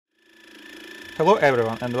Hello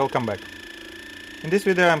everyone and welcome back. In this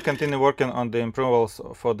video I'm continuing working on the improvements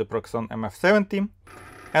for the Proxxon MF70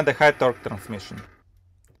 and the high torque transmission.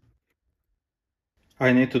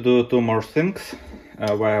 I need to do two more things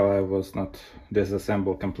while I was not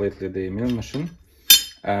disassembled completely the milling machine.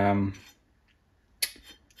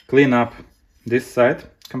 Clean up this side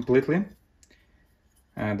completely,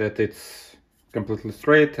 that it's completely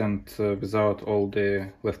straight and without all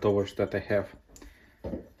the leftovers that I have.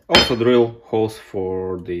 Also drill holes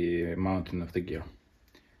for the mounting of the gear.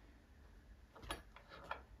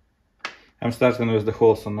 I'm starting with the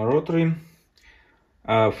holes on the rotary.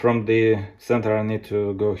 From the center I need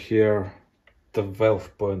to go here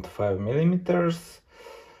 12.5 millimeters.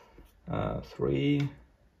 3,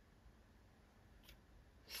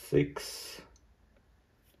 6,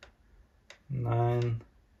 9,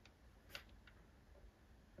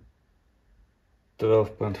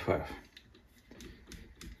 12.5.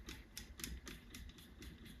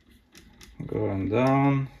 Going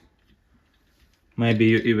down. Maybe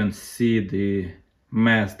you even see the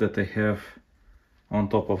mess that I have on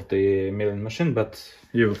top of the milling machine, but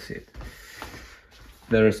you will see it.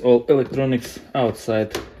 There is all electronics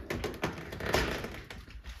outside.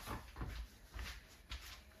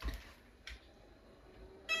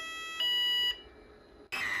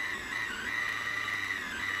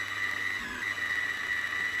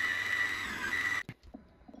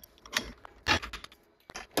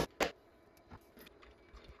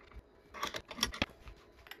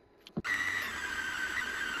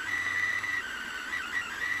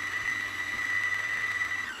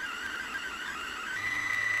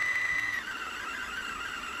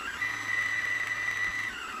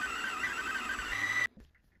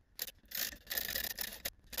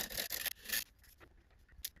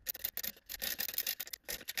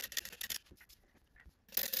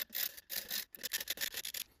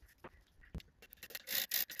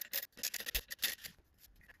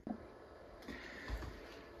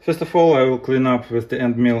 First of all, I will clean up with the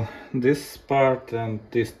end mill this part and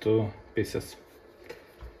these two pieces.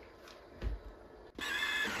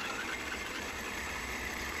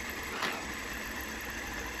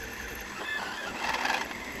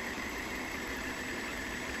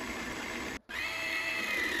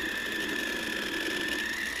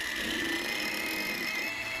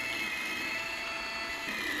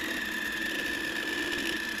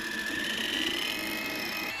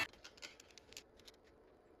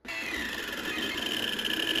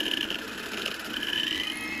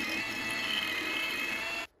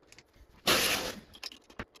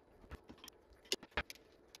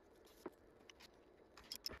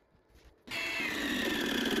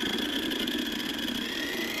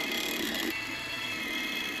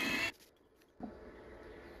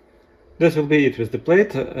 This will be it with the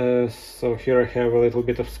plate. So here I have a little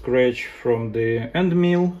bit of scratch from the end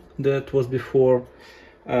mill that was before.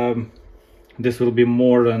 This will be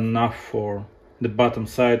more than enough for the bottom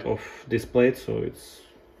side of this plate, so it's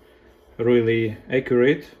really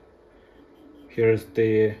accurate. Here's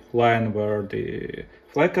the line where the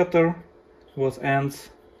fly cutter was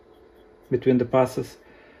ends between the passes.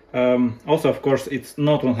 Also, of course, it's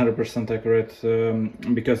not 100% accurate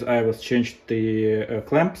because I was changed the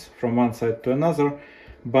clamps from one side to another,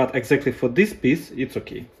 but exactly for this piece it's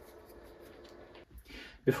okay.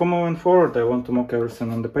 Before moving forward, I want to mock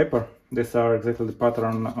everything on the paper. These are exactly the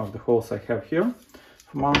pattern of the holes I have here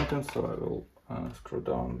for mounting, so I will screw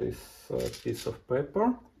down this piece of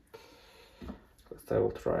paper. First I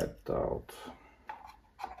will try it out.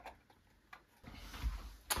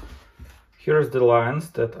 Here's the lines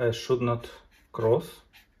that I should not cross.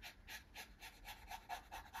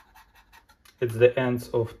 It's the ends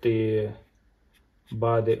of the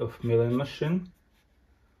body of milling machine.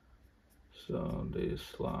 So these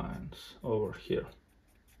lines over here.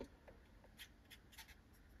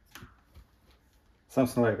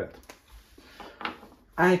 Something like that.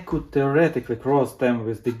 I could theoretically cross them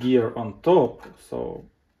with the gear on top, so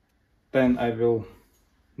then I will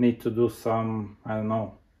need to do some, I don't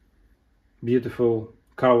know, beautiful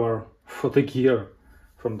cover for the gear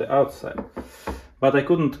from the outside, but I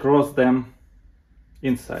couldn't cross them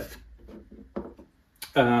inside.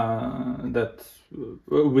 That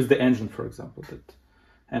with the engine, for example, that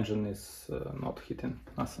engine is not hitting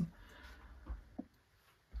nothing.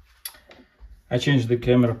 I changed the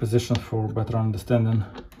camera position for better understanding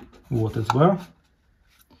what is where.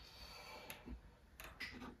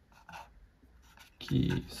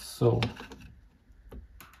 Okay, so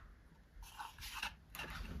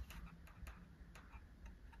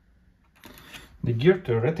the gear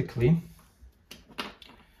theoretically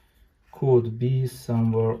could be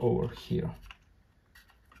somewhere over here.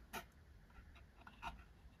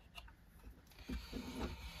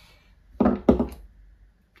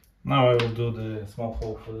 Now I will do the small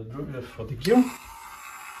hole for the gear.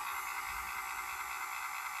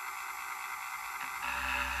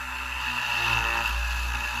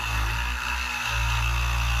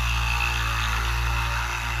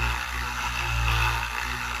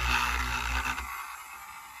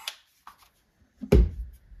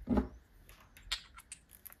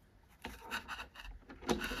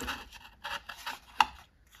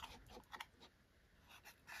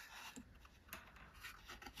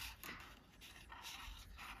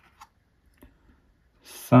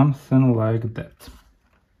 Something like that.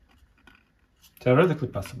 Theoretically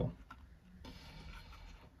possible.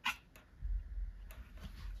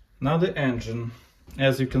 Now the engine.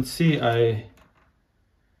 As you can see, I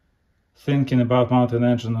thinking about mounting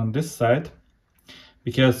engine on this side,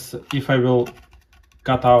 because if I will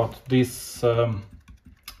cut out this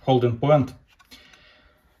holding point,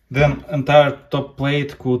 then entire top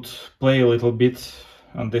plate could play a little bit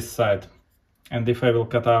on this side. And if I will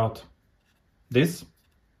cut out this,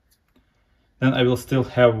 then I will still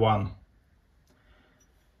have one.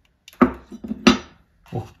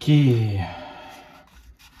 Okay.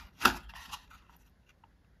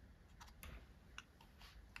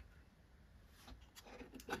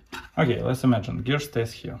 Okay, let's imagine gear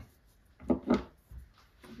stays here.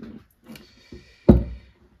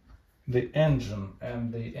 The engine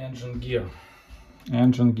and the engine gear.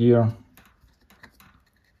 Engine gear.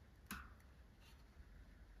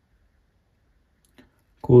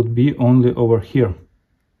 Could be only over here.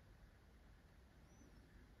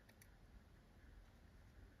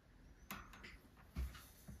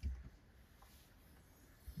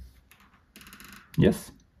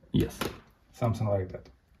 Yes, yes, something like that.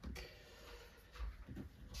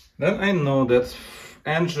 Then I know that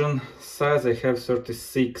engine size I have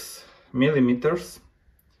 36 millimeters.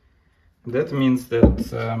 That means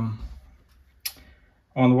that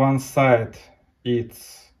on one side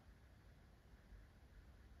it's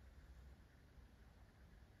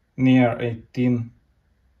near 19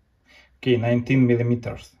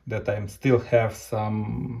 millimeters, that I still have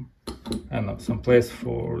some, I don't know, some place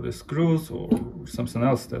for the screws or something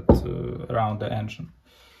else that around the engine.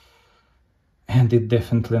 And it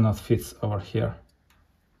definitely not fits over here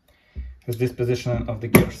with this positioning of the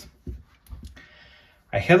gears.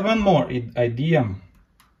 I had one more idea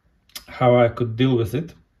how I could deal with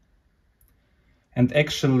it. And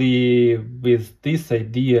actually with this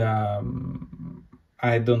idea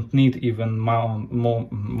I don't need even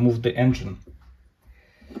move the engine.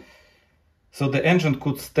 So the engine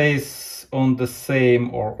could stay on the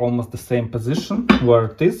same or almost the same position where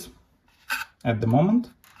it is at the moment.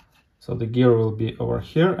 So the gear will be over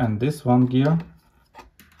here, and this one gear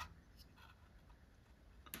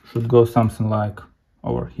should go something like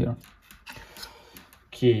over here.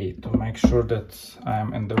 Okay, to make sure that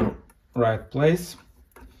I'm in the right place,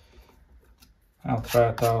 I'll try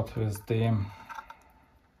it out with the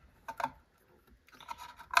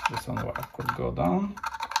this one wire could go down.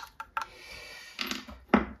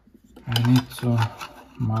 I need to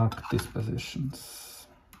mark these positions.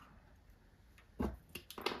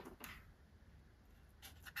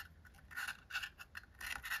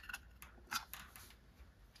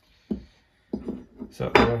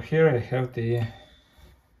 So over here I have the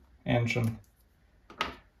engine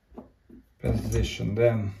position,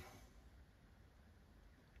 then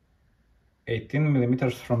 18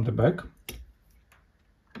 millimeters from the back.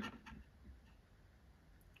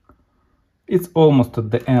 It's almost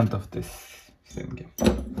at the end of this thingy.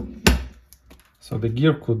 So the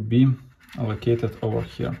gear could be allocated over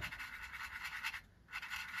here.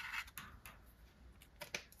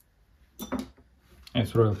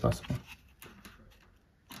 It's really possible.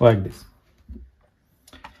 Like this.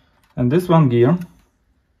 And this one gear,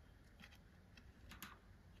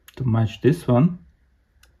 to match this one,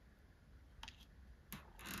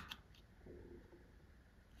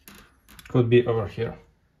 could be over here.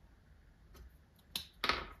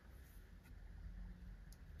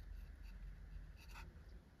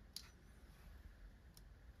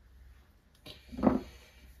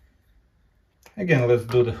 Again, let's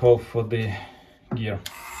do the hole for the gear.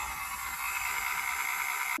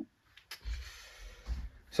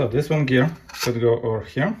 So this one gear could go over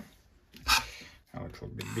here, a little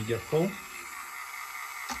bit bigger hole.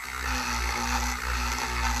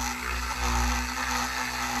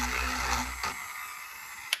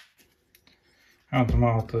 I want to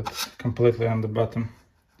mount it completely on the bottom.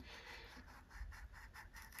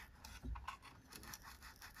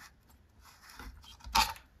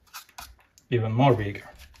 Even more bigger.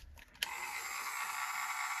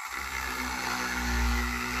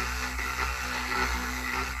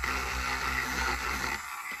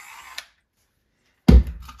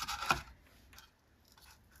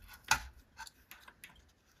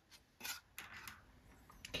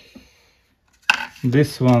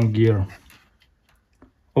 this one gear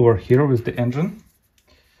over here with the engine,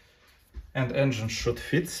 and engine should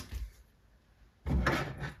fit,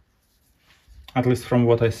 at least from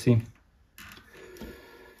what I see.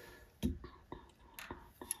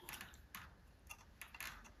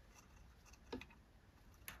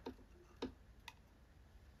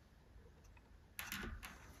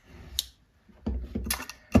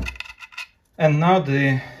 And now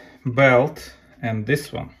the belt and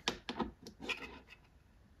this one.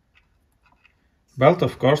 Belt,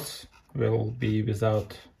 of course, will be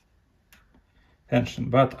without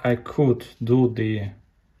tension, but I could do the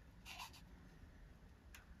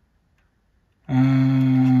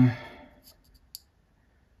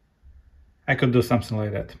I could do something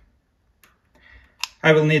like that.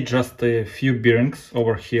 I will need just a few bearings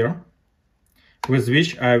over here, with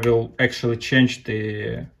which I will actually change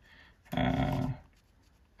the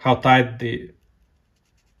how tight the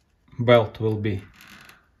belt will be.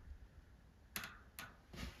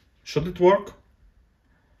 Should it work?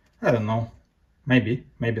 I don't know. Maybe,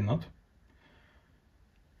 maybe not.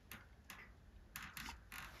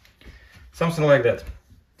 Something like that.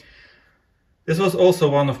 This was also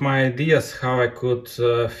one of my ideas how I could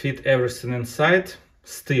fit everything inside,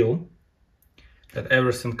 still that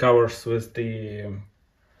everything covers with the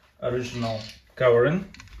original covering.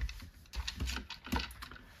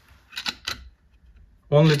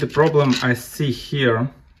 Only the problem I see here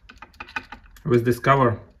with this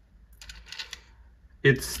cover,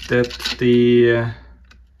 it's that the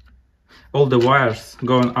all the wires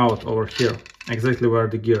going out over here, exactly where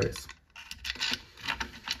the gear is.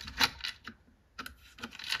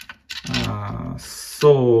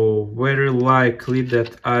 So very likely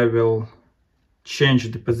that I will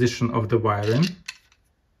change the position of the wiring.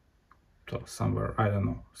 So somewhere, I don't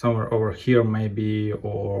know, somewhere over here maybe,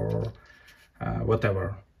 or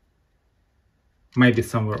whatever. Maybe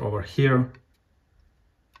somewhere over here.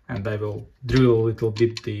 And I will drill a little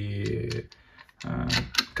bit the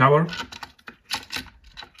cover.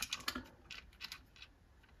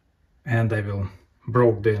 And I will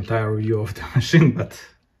broke the entire view of the machine, but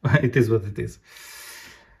it is what it is.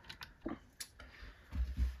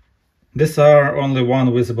 These are only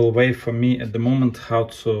one visible way for me at the moment how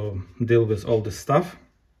to deal with all this stuff.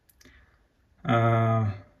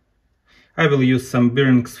 I will use some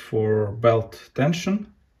bearings for belt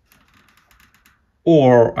tension,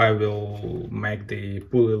 or I will make the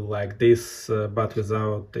pulley like this, but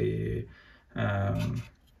without the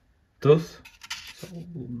tooth,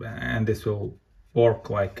 and this will work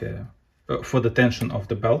like for the tension of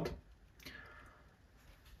the belt.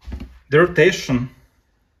 The rotation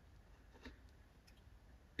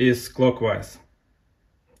is clockwise,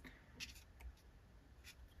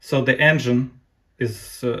 so the engine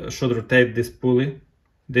is should rotate this pulley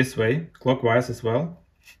this way, clockwise as well,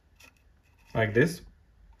 like this.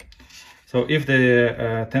 So if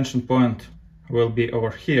the tension point will be over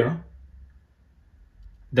here,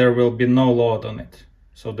 there will be no load on it.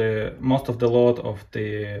 So the most of the load of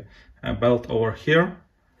the belt over here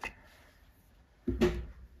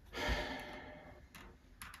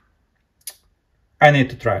I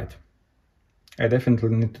need to try it. I definitely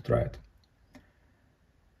need to try it.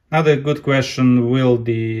 Another good question, will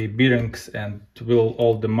the bearings and will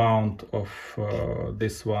all the mount of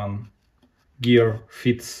this one gear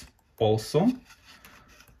fits also?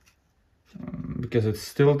 Because it's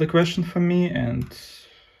still the question for me, and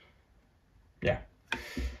yeah.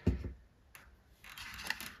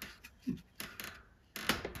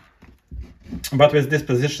 But with this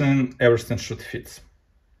positioning, everything should fit.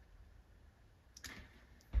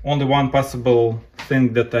 Only one possible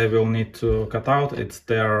thing that I will need to cut out, it's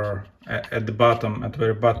there at the bottom, at the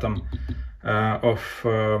very bottom of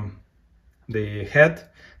the head.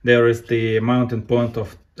 There is the mounting point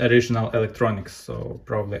of original electronics, so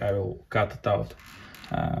probably I will cut it out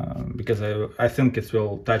because I think it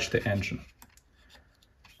will touch the engine.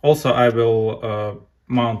 Also, I will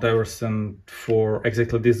mount everything for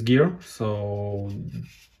exactly this gear, so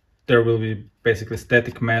there will be basically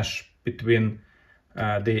static mesh between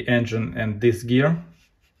the engine and this gear.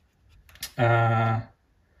 The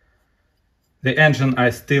engine I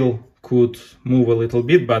still could move a little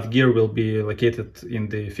bit, but gear will be located in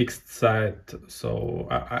the fixed side, so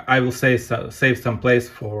I will save some place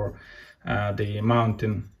for the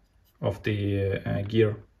mounting of the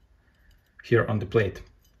gear here on the plate.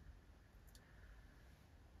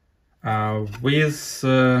 With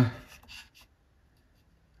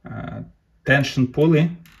tension pulley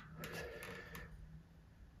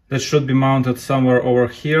that should be mounted somewhere over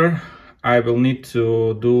here, I will need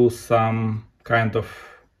to do some kind of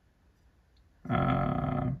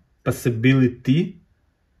possibility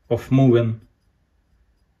of moving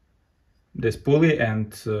this pulley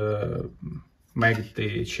and make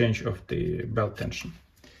the change of the belt tension.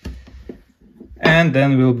 And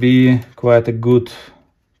then will be quite a good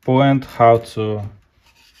point how to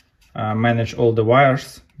manage all the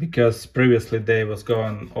wires, because previously they was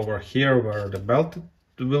going over here where the belt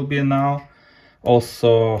will be now.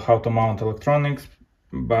 Also how to mount electronics,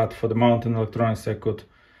 but for the mounting electronics I could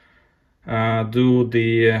do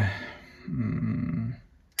the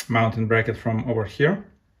mounting bracket from over here,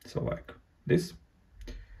 so like this.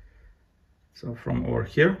 So from over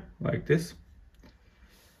here like this.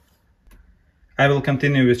 I will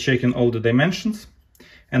continue with checking all the dimensions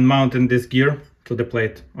and mounting this gear to the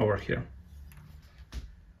plate over here.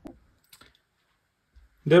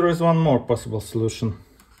 There is one more possible solution.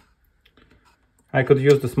 I could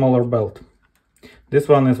use the smaller belt. This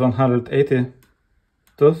one is 180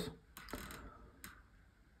 tooth.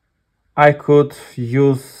 I could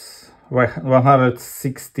use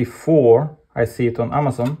 164. I see it on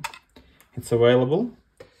Amazon. It's available.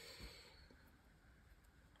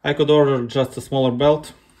 I could order just a smaller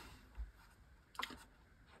belt.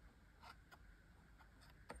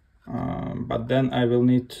 But then I will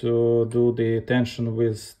need to do the tension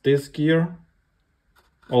with this gear,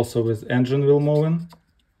 also with engine wheel moving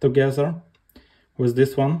together with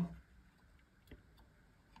this one.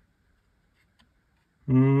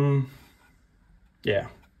 Yeah,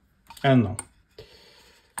 I don't know.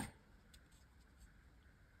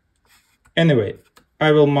 Anyway,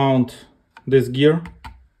 I will mount this gear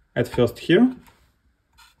at first here,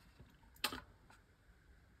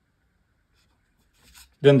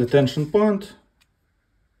 then the tension point,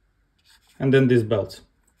 and then these belts.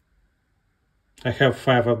 I have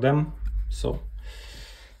 5 of them, so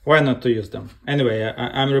why not to use them? Anyway,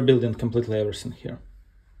 I'm rebuilding completely everything here.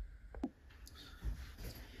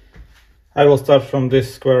 I will start from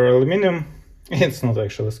this square aluminum. It's not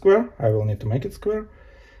actually square, I will need to make it square.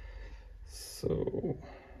 So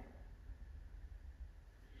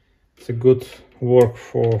it's a good work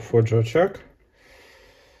for Joe Chuck.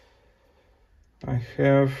 I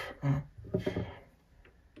have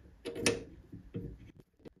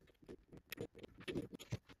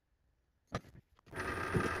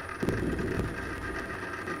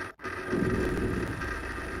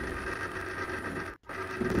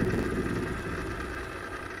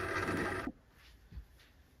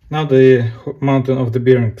now the mounting of the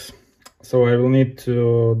bearings. So I will need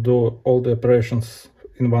to do all the operations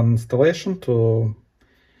in one installation to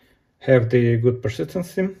have the good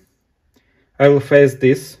persistency. I will face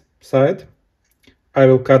this side. I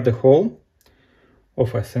will cut the hole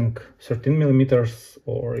of I think 13 millimeters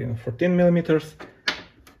or even 14 millimeters,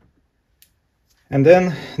 and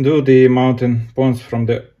then do the mounting points from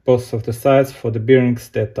the both of the sides for the bearings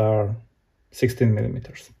that are 16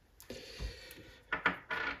 millimeters.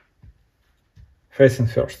 Facing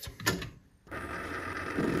first.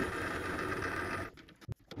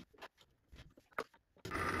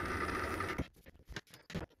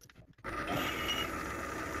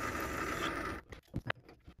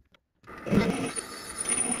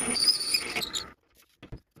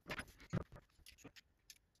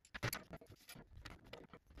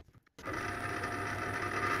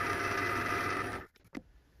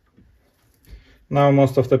 Now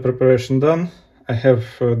most of the preparation done. I have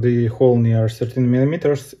the hole near 13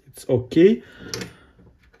 millimeters. It's okay.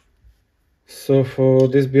 So for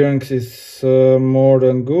this bearings is more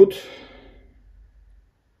than good.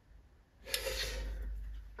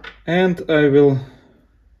 And I will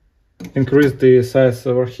increase the size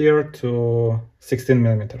over here to 16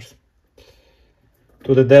 millimeters.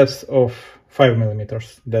 To the depth of 5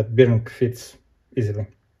 millimeters. That bearing fits easily.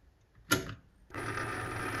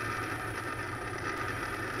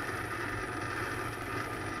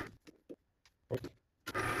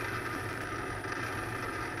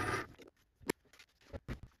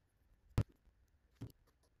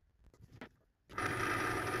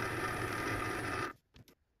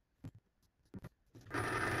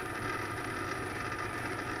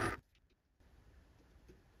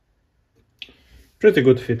 Pretty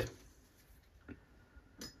good fit.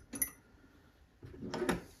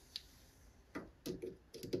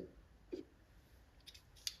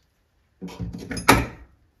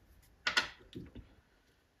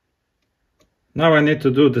 Now I need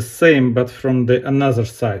to do the same, but from the another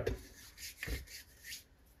side.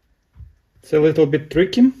 It's a little bit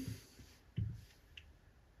tricky.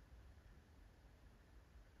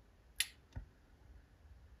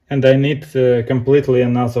 And I need completely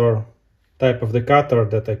another type of the cutter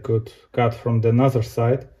that I could cut from the other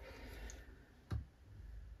side.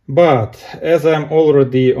 But as I'm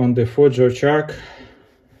already on the forge arc,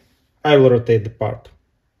 I will rotate the part.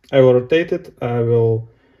 I will rotate it. I will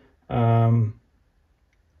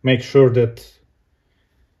make sure that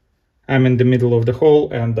I'm in the middle of the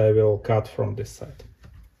hole, and I will cut from this side.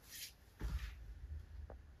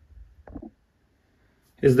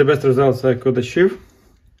 It's the best results I could achieve.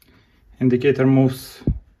 Indicator moves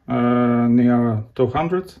near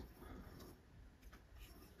 200,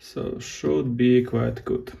 so should be quite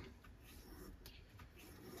good.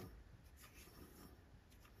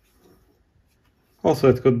 Also,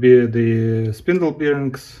 it could be the spindle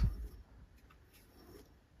bearings.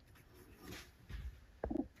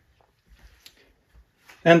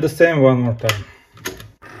 And the same one more time.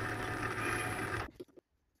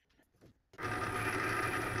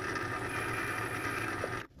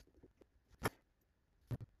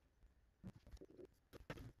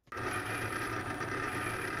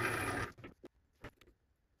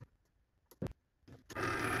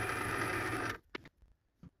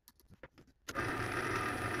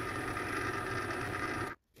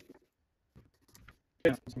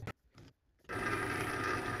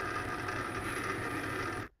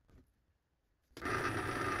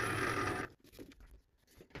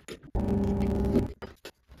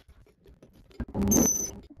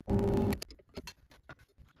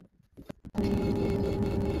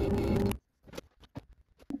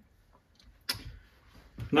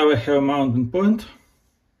 Now I have a mounting point.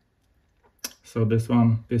 So this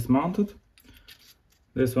one is mounted.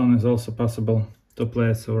 This one is also possible to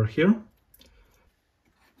place over here.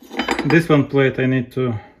 This one plate I need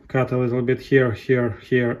to cut a little bit here, here,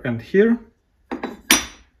 here, and here.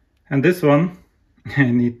 And this one I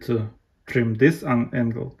need to trim this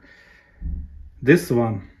angle. This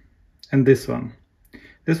one and this one.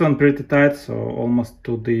 This one pretty tight, so almost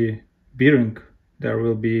to the bearing. There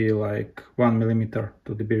will be like 1 millimeter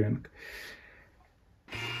to the bearing.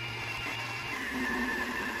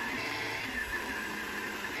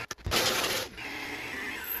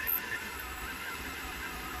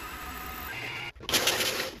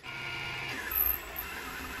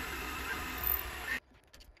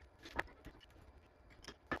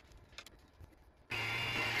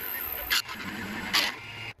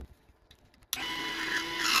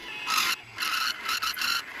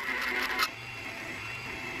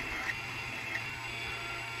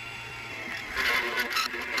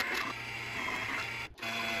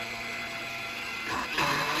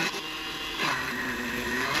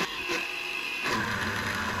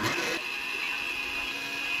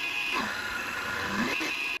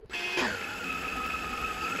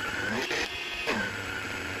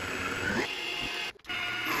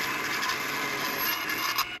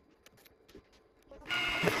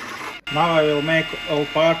 Now I will make all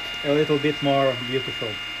part a little bit more beautiful.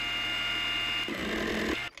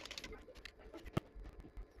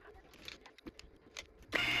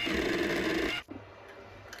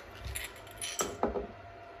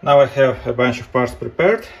 Now I have a bunch of parts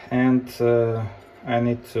prepared, and I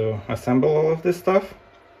need to assemble all of this stuff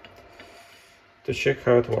to check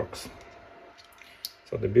how it works.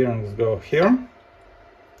 So the bearings go here.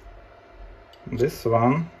 This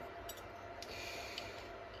one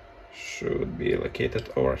should be located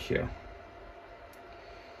over here.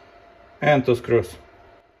 And 2 screws.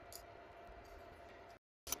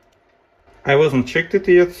 I wasn't checked it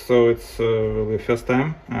yet, so it's the first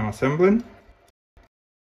time I'm assembling.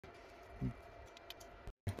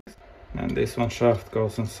 And this one shaft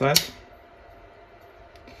goes inside.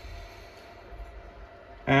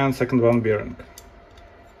 And second one bearing.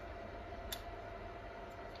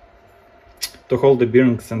 To hold the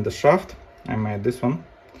bearings in the shaft, I made this one.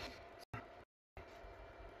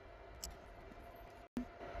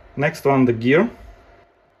 Next one, the gear.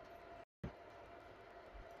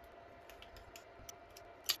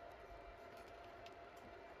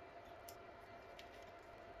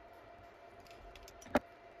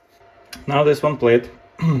 Now this one plate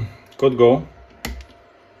could go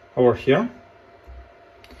over here,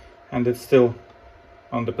 and it's still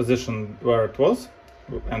on the position where it was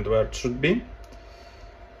and where it should be.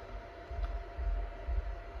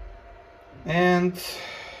 And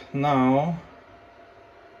now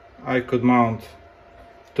I could mount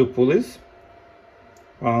 2 pulleys,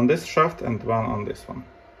 one on this shaft and one on this one.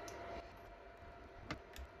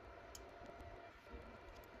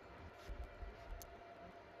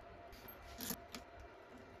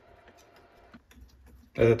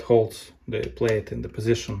 That holds the plate in the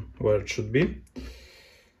position where it should be,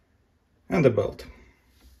 and the belt.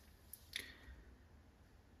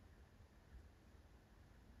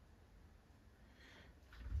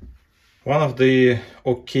 One of the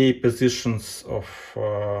okay positions of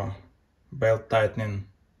belt tightening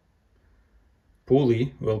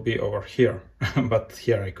pulley will be over here, but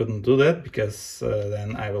here I couldn't do that because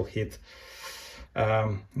then I will hit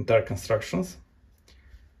entire constructions.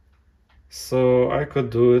 So I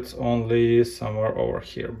could do it only somewhere over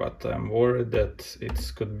here, but I'm worried that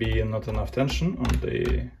it could be not enough tension on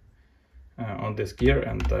the on this gear,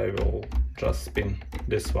 and I will just spin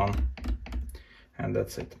this one, and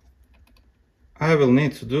that's it. I will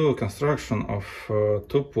need to do a construction of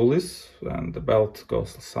 2 pulleys, and the belt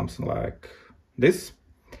goes something like this.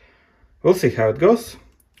 We'll see how it goes,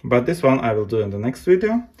 but this one I will do in the next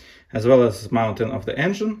video, as well as mounting of the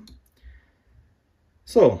engine.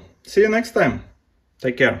 So, see you next time.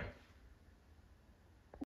 Take care.